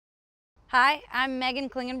Hi, I'm Meghan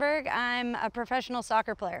Klingenberg. I'm a professional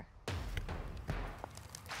soccer player.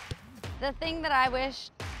 The thing that I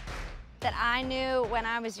wish that I knew when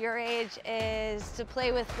I was your age is to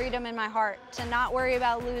play with freedom in my heart, to not worry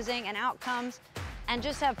about losing and outcomes, and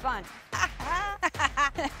just have fun.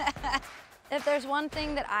 If there's one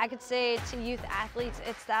thing that I could say to youth athletes,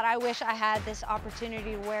 it's that I wish I had this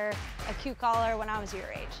opportunity to wear a cute collar when I was your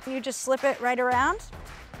age. You just slip it right around,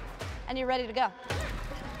 and you're ready to go.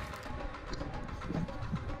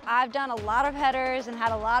 I've done a lot of headers and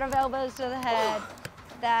had a lot of elbows to the head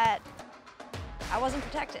that I wasn't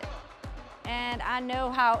protected. And I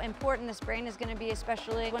know how important this brain is going to be,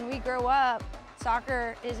 especially when we grow up.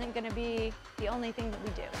 Soccer isn't going to be the only thing that we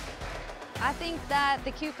do. I think that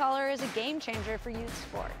the Q collar is a game changer for youth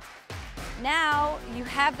sport. Now you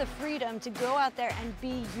have the freedom to go out there and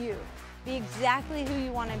be you. Be exactly who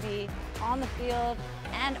you want to be on the field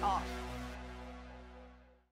and off.